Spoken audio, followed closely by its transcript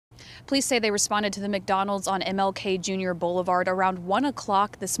Police say they responded to the McDonald's on MLK Jr. Boulevard around 1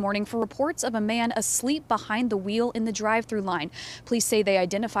 o'clock this morning for reports of a man asleep behind the wheel in the drive-through line. Police say they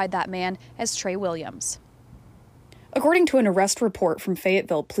identified that man as Tre Williams. According to an arrest report from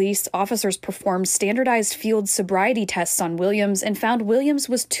Fayetteville police, officers performed standardized field sobriety tests on Williams and found Williams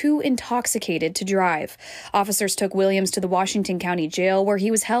was too intoxicated to drive. Officers took Williams to the Washington County Jail, where he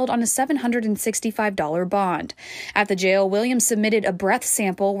was held on a $765 bond. At the jail, Williams submitted a breath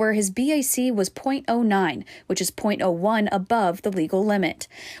sample where his BAC was .09, which is .01 above the legal limit.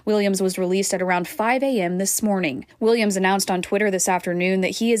 Williams was released at around 5 a.m. this morning. Williams announced on Twitter this afternoon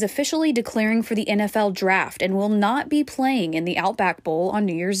that he is officially declaring for the NFL draft and will not be playing in the Outback Bowl on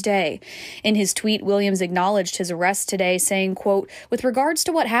New Year's Day. In his tweet, Williams acknowledged his arrest today, saying, quote, "With regards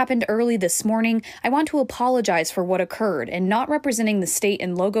to what happened early this morning, I want to apologize for what occurred and not representing the state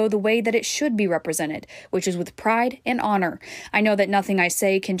and logo the way that it should be represented, which is with pride and honor. I know that nothing I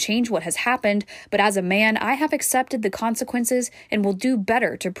say can change what has happened, but as a man, I have accepted the consequences and will do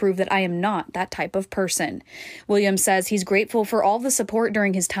better to prove that I am not that type of person." Williams says he's grateful for all the support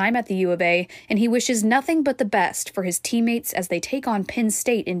during his time at the U of A, and he wishes nothing but the best for his teammates as they take on Penn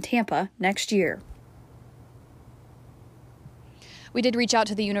State in Tampa next year. We did reach out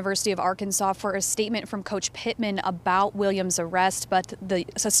to the University of Arkansas for a statement from Coach Pittman about Williams' arrest, but a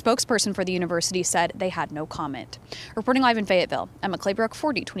spokesperson for the university said they had no comment. Reporting live in Fayetteville, Emma Claybrook,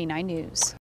 4029 News.